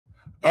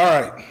All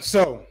right.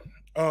 So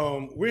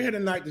we're here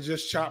tonight to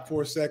just chop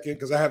for a second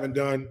because I haven't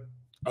done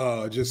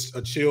just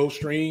a chill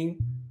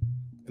stream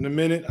in a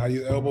minute. How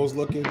your elbows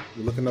looking?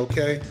 You looking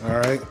okay? All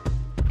right.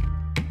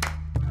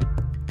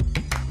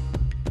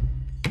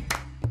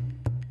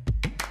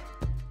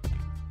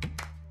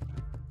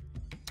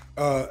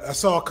 I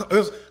saw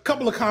there's a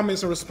couple of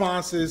comments and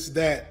responses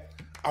that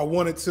I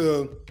wanted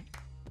to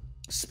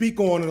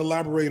speak on and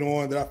elaborate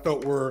on that I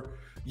felt were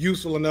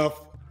useful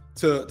enough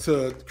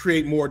to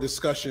create more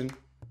discussion.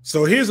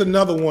 So here's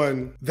another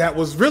one that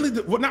was really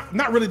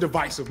not really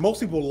divisive. Most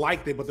people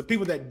liked it, but the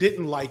people that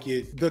didn't like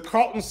it, the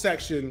Carlton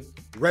section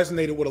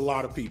resonated with a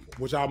lot of people,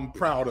 which I'm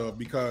proud of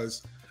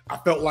because I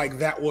felt like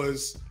that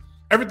was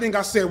everything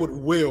I said with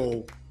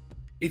Will.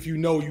 If you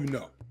know, you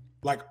know,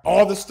 like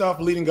all the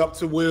stuff leading up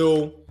to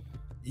Will,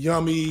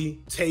 Yummy,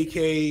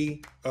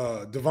 TK,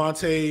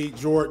 Devontae,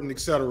 Jordan,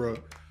 etc.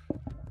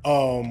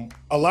 A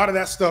lot of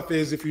that stuff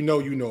is if you know,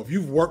 you know. If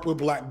you've worked with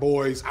black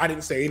boys, I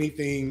didn't say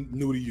anything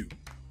new to you,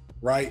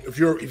 right? If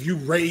you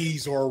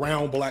raise or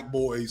around black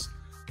boys,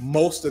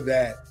 most of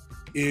that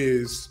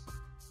is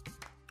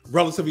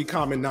relatively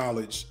common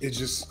knowledge. I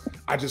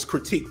just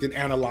critiqued and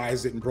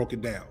analyzed it and broke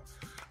it down.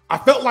 I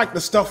felt like the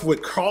stuff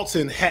with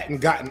Carlton hadn't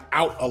gotten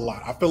out a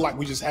lot. I feel like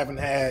we just haven't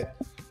had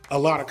a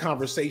lot of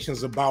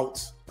conversations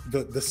about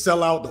the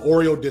sellout, the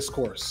Oreo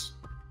discourse.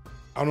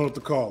 I don't know what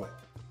to call it.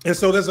 And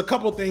so there's a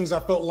couple of things I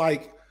felt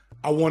like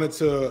I wanted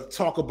to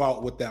talk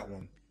about with that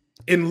one.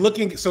 In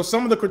looking, so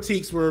some of the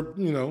critiques were,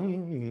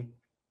 not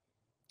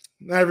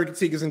every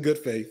critique is in good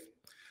faith,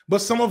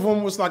 but some of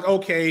them was like,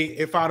 okay,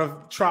 if I'd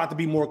have tried to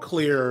be more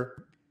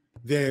clear,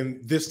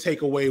 then this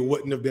takeaway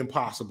wouldn't have been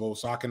possible.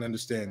 So I can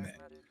understand that.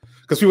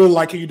 Because people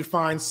like how you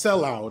define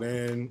sellout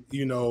and,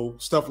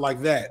 stuff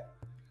like that.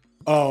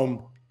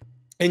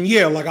 And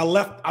yeah, like I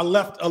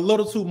left a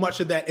little too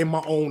much of that in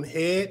my own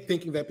head,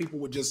 thinking that people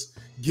would just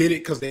get it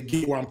because they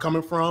get where I'm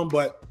coming from.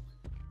 But,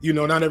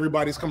 not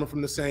everybody's coming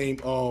from the same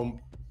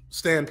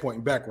standpoint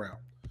and background.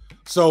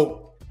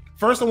 So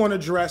first I want to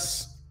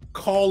address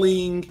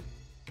calling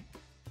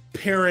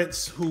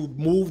parents who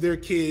move their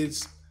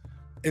kids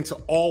into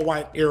all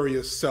white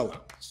areas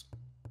sellouts.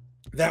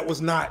 That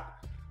was not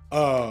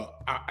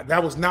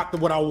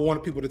what I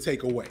wanted people to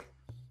take away.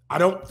 I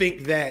don't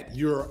think that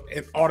you're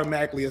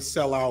automatically a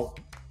sellout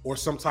or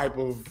some type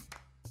of,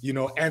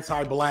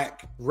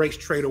 anti-black race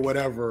trait or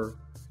whatever.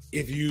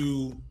 If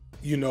you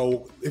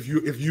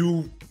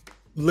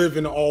live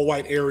in an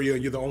all-white area,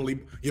 you're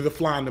the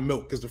fly in the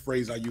milk is the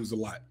phrase I use a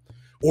lot.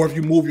 Or if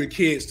you move your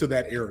kids to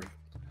that area.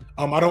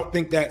 I don't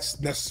think that's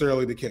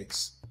necessarily the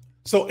case.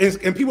 So,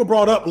 and people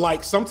brought up,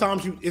 like,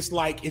 sometimes it's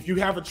like, if you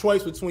have a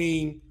choice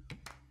between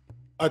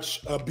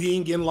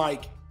being in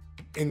like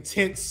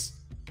intense,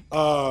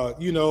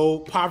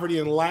 poverty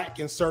and lack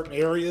in certain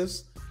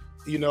areas,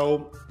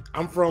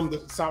 I'm from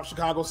the South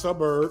Chicago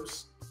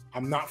suburbs.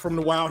 I'm not from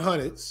the Wild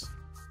Hunnets.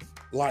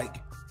 Like,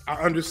 I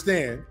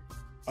understand.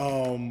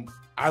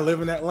 I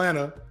live in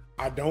Atlanta.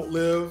 I don't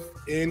live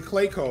in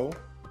Clayco,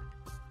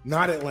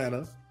 not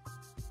Atlanta.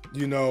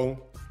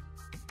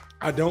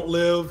 I don't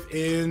live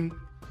in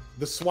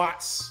the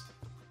SWATs.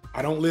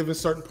 I don't live in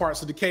certain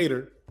parts of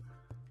Decatur.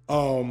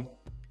 And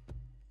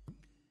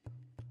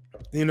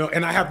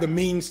I have the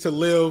means to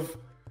live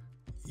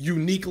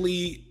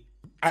uniquely.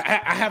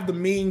 I have the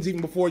means even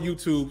before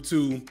YouTube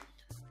to,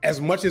 as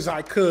much as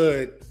I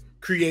could,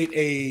 create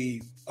a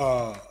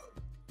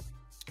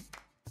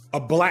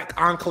black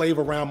enclave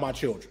around my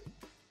children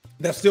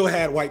that still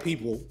had white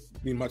people.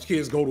 I mean, my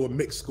kids go to a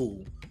mixed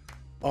school.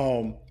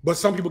 But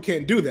some people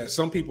can't do that.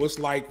 Some people, it's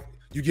like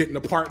you get an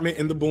apartment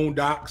in the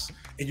boondocks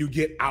and you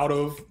get out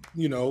of,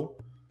 the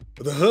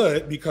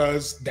hood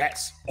because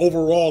that's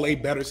overall a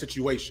better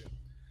situation.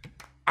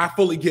 I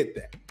fully get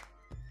that.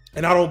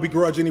 And I don't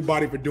begrudge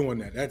anybody for doing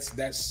that.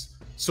 That's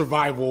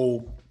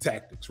survival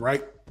tactics,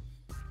 right?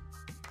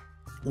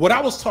 What I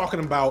was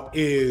talking about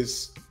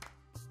is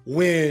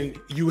when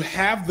you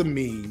have the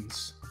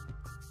means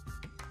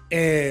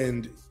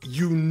and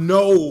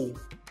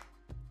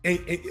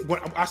and when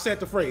I said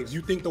the phrase,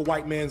 you think the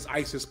white man's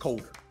ice is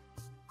colder,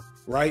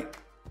 right?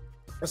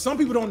 But some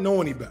people don't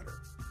know any better,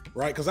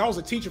 right? Because I was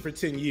a teacher for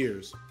 10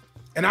 years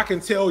and I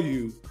can tell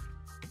you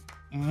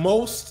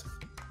most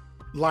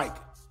like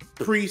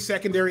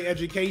pre-secondary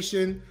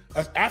education,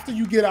 after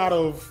you get out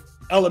of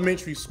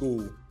elementary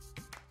school,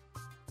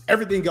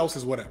 everything else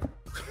is whatever,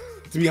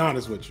 to be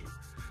honest with you.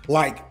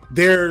 Like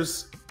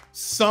there's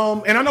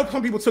some, and I know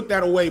some people took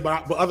that away,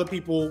 but other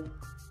people,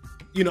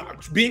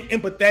 being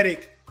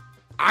empathetic,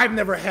 I've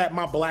never had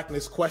my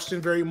blackness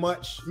questioned very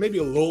much, maybe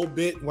a little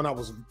bit when I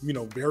was,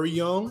 very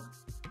young.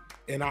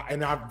 And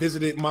I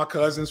visited my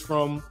cousins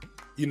from,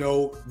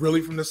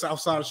 really from the south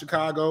side of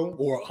Chicago,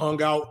 or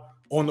hung out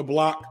on the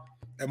block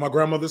at my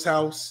grandmother's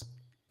house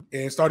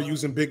and started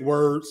using big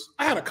words.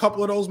 I had a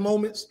couple of those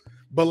moments,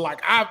 but like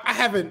I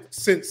haven't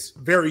since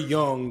very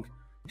young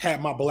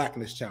had my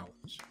blackness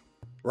challenged,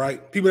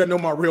 right? People that know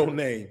my real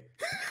name.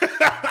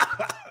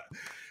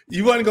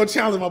 You wasn't gonna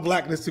challenge my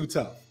blackness too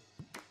tough.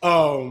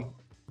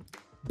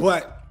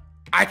 But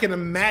I can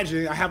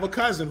imagine, I have a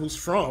cousin who's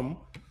from,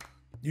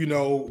 you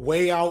know,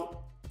 way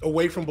out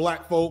away from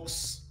black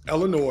folks,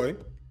 Illinois.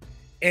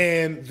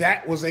 And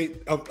that was a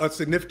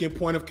significant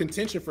point of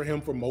contention for him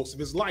for most of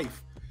his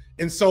life.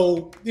 And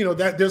so, you know,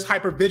 that there's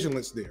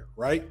hypervigilance there,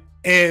 right?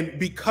 And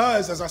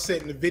because, as I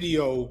said in the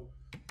video,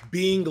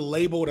 being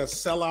labeled a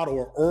sellout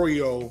or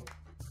Oreo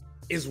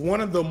is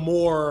one of the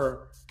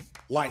more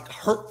like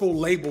hurtful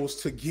labels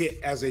to get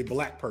as a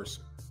black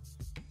person.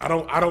 I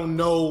don't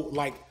know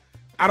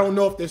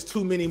if there's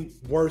too many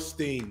worse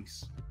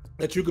things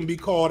that you can be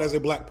called as a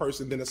black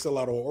person than a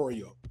sellout or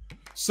Oreo.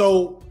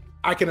 So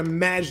I can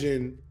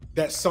imagine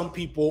that some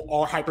people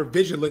are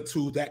hypervigilant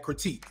to that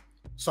critique.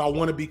 So I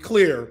want to be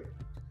clear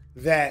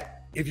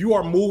that if you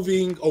are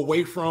moving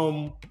away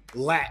from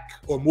lack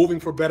or moving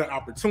for better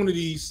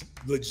opportunities,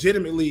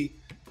 legitimately,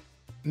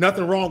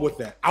 nothing wrong with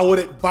that. I would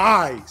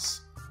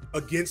advise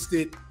against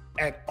it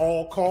at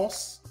all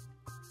costs.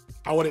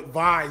 I would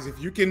advise if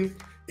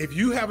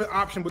you have an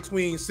option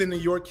between sending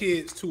your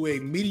kids to a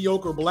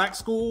mediocre black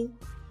school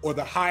or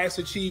the highest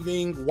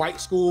achieving white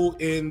school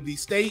in the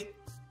state,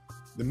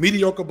 the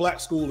mediocre black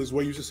school is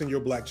where you should send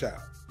your black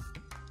child.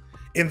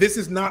 And this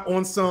is not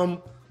on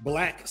some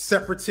black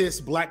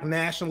separatist, black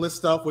nationalist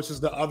stuff, which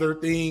is the other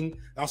thing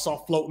I saw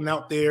floating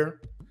out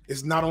there.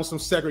 It's not on some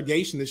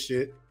segregationist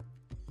shit.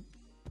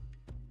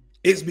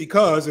 It's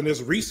because, and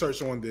there's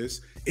research on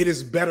this, it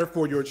is better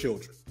for your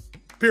children,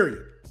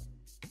 period.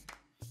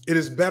 It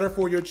is better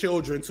for your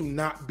children to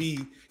not be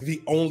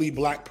the only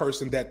black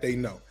person that they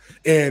know.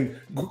 And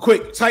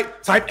quick, type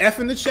F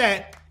in the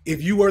chat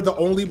if you were the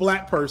only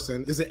black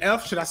person. Is it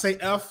F? Should I say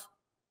F?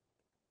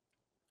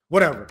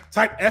 Whatever.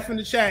 Type F in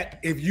the chat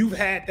if you've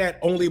had that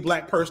only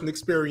black person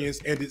experience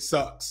and it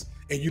sucks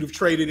and you'd have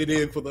traded it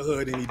in for the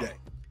hood any day.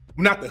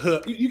 Not the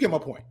hood. You get my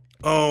point.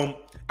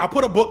 I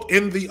put a book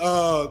in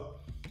the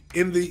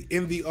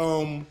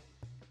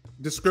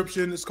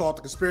description. It's called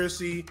The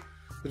Conspiracy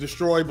to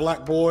Destroy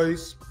Black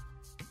Boys.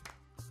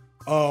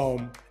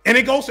 And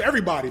it goes to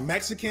everybody,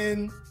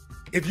 Mexican.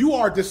 If you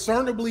are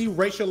discernibly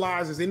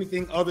racialized as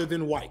anything other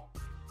than white,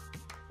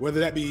 whether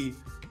that be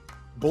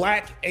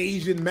black,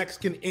 Asian,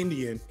 Mexican,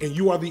 Indian, and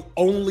you are the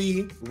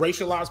only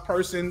racialized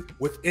person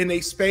within a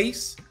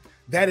space,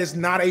 that is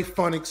not a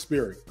fun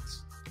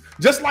experience.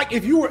 Just like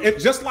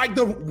just like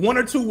the one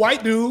or two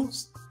white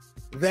dudes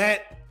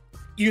that,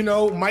 you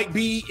know, might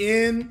be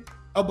in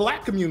a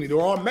black community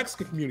or a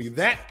Mexican community,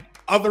 that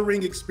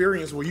othering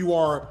experience where you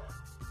are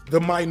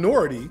the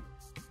minority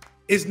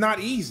is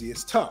not easy.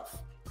 It's tough.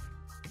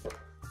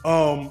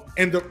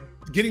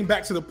 Getting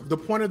back to the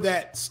point of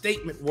that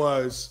statement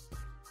was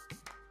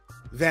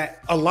that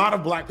a lot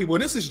of black people,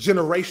 and this is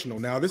generational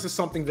now, this is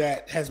something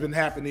that has been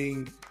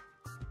happening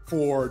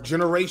for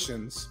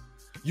generations.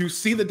 You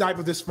see the type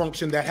of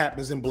dysfunction that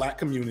happens in black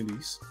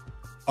communities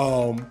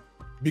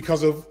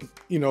because of,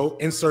 you know,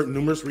 insert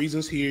numerous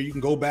reasons here. You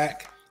can go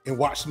back and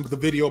watch the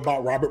video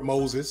about Robert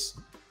Moses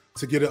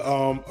to get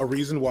a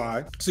reason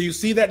why. So you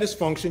see that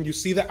dysfunction, you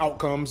see the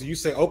outcomes, and you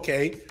say,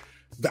 okay,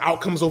 the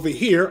outcomes over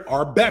here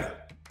are better.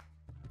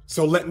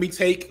 So let me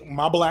take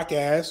my black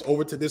ass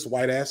over to this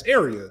white ass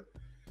area.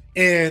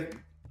 And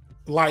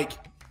like,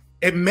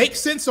 it makes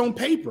sense on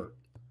paper.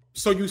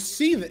 So you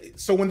see that.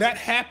 So when that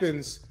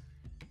happens,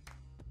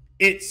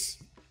 it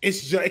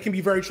can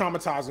be very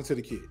traumatizing to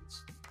the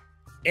kids.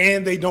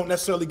 And they don't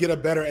necessarily get a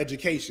better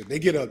education. They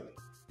get a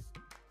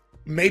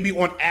maybe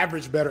on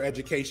average better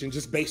education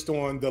just based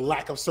on the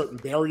lack of certain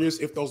barriers.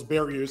 If those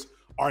barriers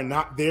are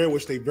not there,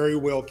 which they very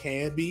well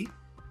can be,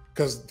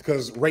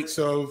 because rates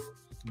of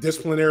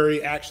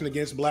disciplinary action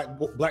against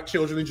black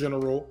children in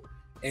general,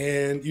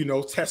 and, you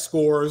know, test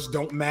scores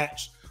don't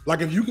match.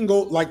 Like if you can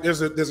go, like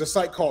there's a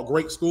site called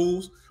Great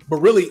Schools, but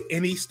really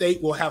any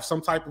state will have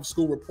some type of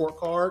school report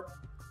card.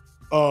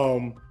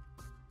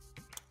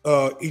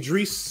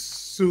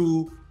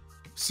 Idrisu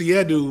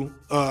Siedu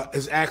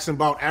is asking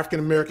about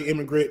African-American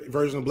immigrant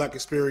version of Black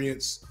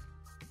experience.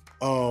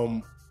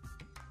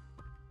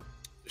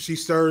 She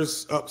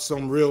stirs up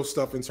some real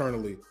stuff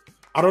internally.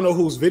 I don't know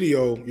whose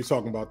video you're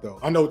talking about, though.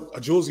 I know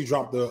Julesy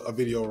dropped a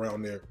video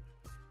around there,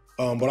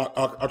 but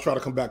I'll try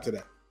to come back to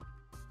that.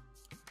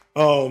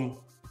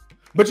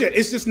 But yeah,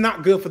 it's just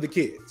not good for the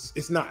kids.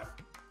 It's not.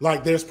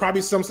 Like, there's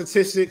probably some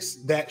statistics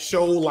that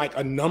show like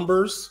a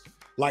numbers,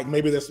 like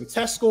maybe there's some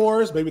test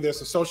scores, maybe there's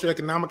some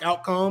socioeconomic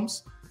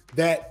outcomes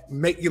that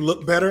make you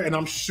look better. And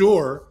I'm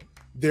sure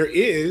there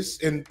is,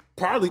 and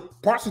partially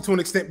to an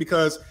extent,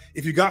 because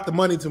if you got the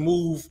money to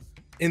move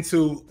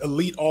into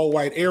elite all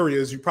white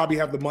areas, you probably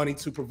have the money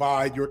to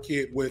provide your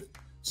kid with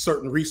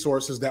certain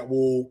resources that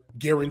will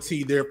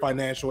guarantee their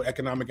financial,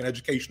 economic, and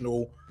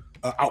educational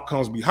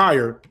outcomes be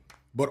higher.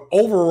 But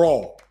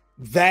overall,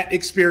 that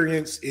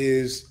experience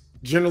is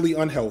generally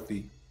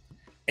unhealthy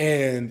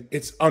and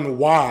it's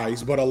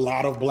unwise. But a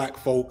lot of Black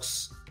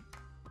folks,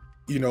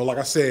 you know, like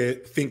I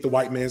said, think the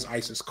white man's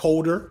ice is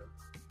colder.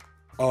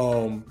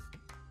 You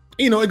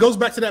know, it goes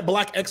back to that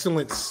Black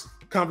excellence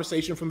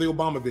conversation from the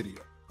Obama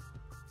video.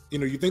 You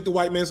know, you think the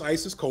white man's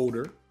ice is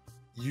colder.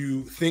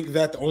 You think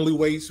that the only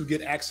way to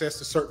get access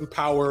to certain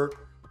power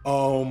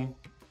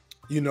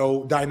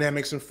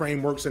dynamics and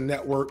frameworks and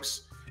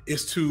networks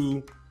is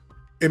to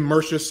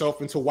immerse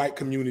yourself into white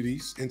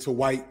communities, into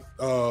white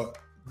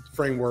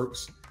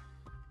frameworks.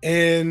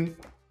 And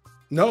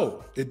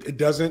no, it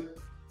doesn't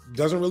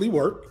really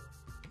work.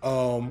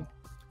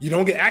 You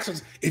don't get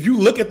access. If you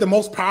look at the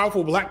most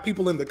powerful Black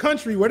people in the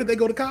country, where did they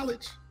go to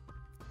college?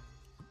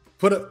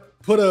 Put a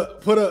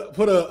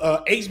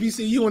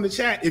HBCU in the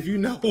chat if you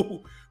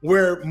know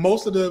where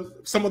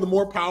some of the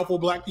more powerful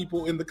Black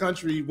people in the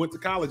country went to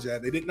college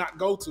at. They did not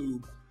go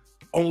to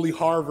only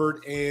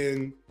Harvard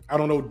and I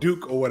don't know,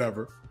 Duke or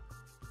whatever.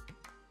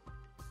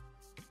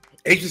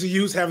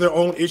 HBCUs have their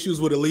own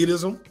issues with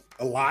elitism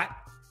a lot,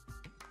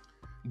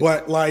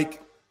 but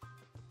like,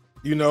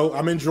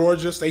 I'm in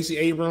Georgia. Stacey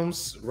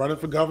Abrams running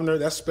for governor.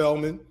 That's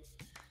Spelman.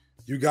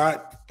 You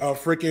got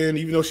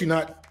even though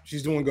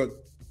she's doing an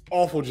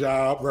awful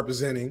job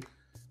representing,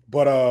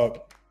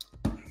 but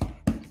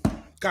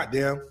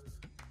goddamn,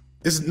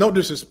 this is no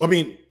disrespect. I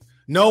mean,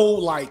 no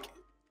like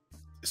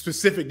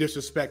specific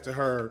disrespect to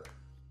her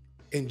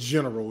in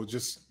general.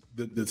 Just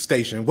the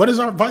station. What is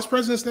our vice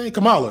president's name?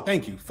 Kamala.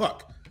 Thank you.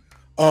 Fuck.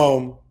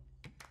 Kamala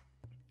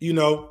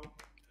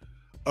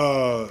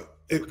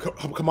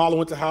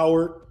went to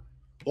Howard.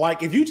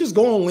 Like, if you just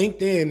go on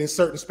LinkedIn in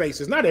certain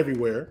spaces, not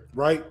everywhere,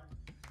 right?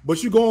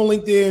 But you go on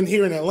LinkedIn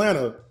here in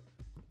Atlanta,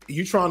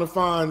 you trying to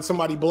find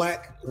somebody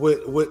Black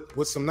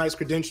with some nice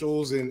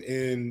credentials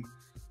and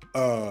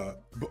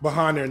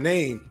behind their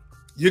name,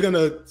 you're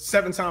gonna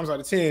 7 times out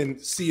of 10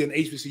 see an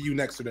HBCU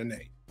next to their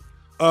name.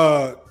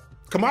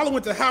 Kamala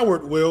went to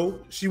Howard.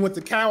 She went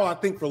to Cal, I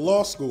think, for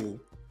law school.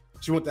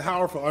 She went to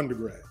Howard for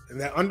undergrad, and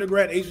that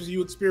undergrad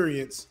HBCU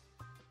experience,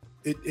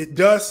 it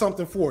does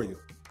something for you.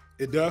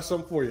 It does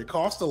something for you. It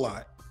costs a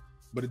lot,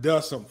 but it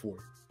does something for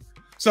you.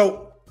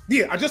 So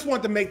yeah, I just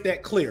want to make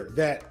that clear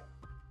that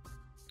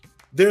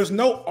there's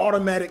no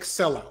automatic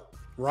sellout,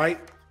 right?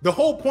 The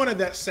whole point of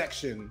that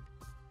section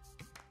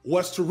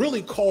was to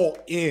really call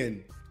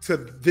in to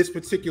this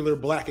particular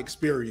Black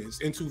experience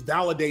and to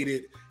validate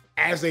it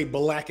as a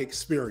Black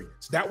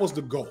experience. That was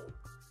the goal.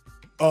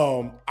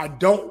 I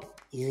don't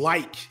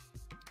like,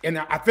 and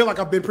I feel like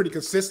I've been pretty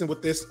consistent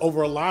with this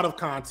over a lot of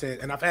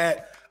content, and I've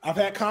had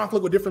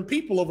conflict with different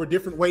people over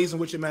different ways in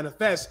which it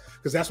manifests,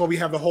 because that's why we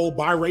have the whole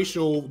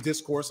biracial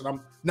discourse that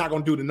I'm not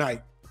going to do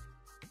tonight.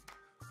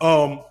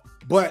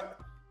 But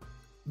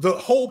the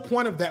whole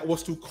point of that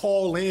was to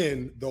call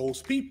in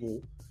those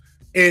people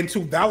and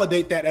to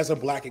validate that as a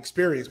Black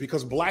experience,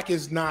 because Black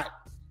is not,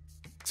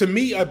 to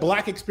me, a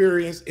Black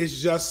experience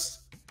is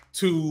just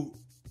to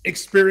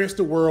experience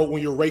the world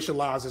when you're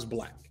racialized as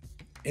Black.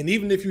 And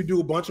even if you do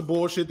a bunch of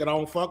bullshit that I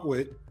don't fuck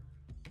with,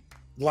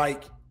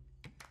 like,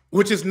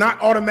 which is not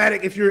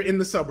automatic if you're in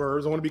the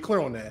suburbs, I want to be clear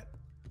on that.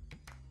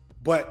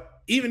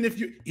 But even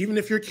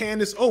if you're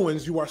Candace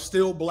Owens, you are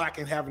still Black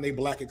and having a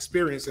Black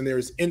experience, and there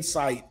is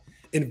insight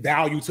and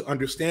value to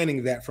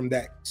understanding that from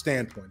that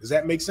standpoint. Does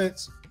that make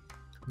sense?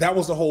 That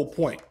was the whole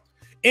point.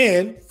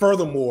 And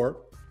furthermore,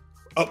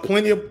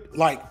 plenty of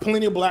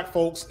Black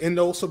folks in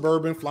those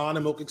suburban fly on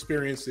the milk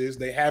experiences,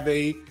 they have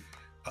they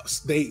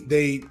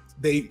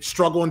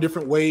struggle in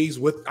different ways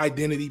with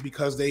identity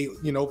because they,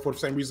 for the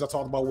same reasons I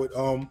talked about with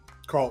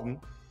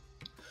Carlton.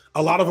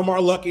 A lot of them are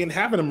lucky and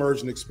have an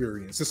emergent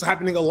experience. It's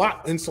happening a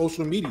lot in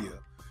social media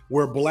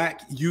where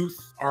Black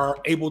youth are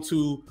able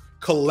to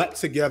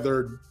collect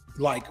together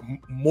like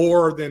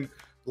more than,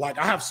 like,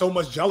 I have so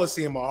much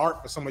jealousy in my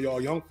heart for some of y'all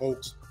young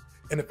folks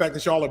and the fact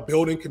that y'all are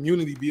building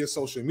community via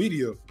social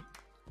media,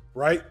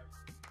 right?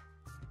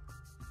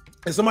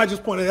 And somebody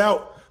just pointed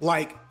out,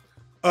 like,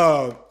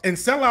 and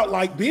sellout,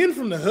 like being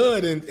from the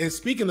hood and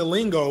speaking the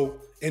lingo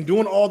and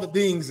doing all the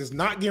things does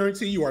not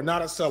guarantee you are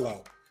not a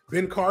sellout.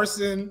 Ben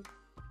Carson,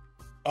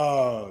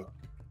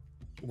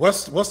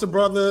 what's the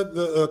brother,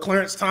 the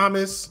Clarence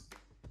Thomas,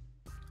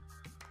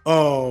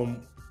 I'll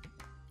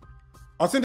send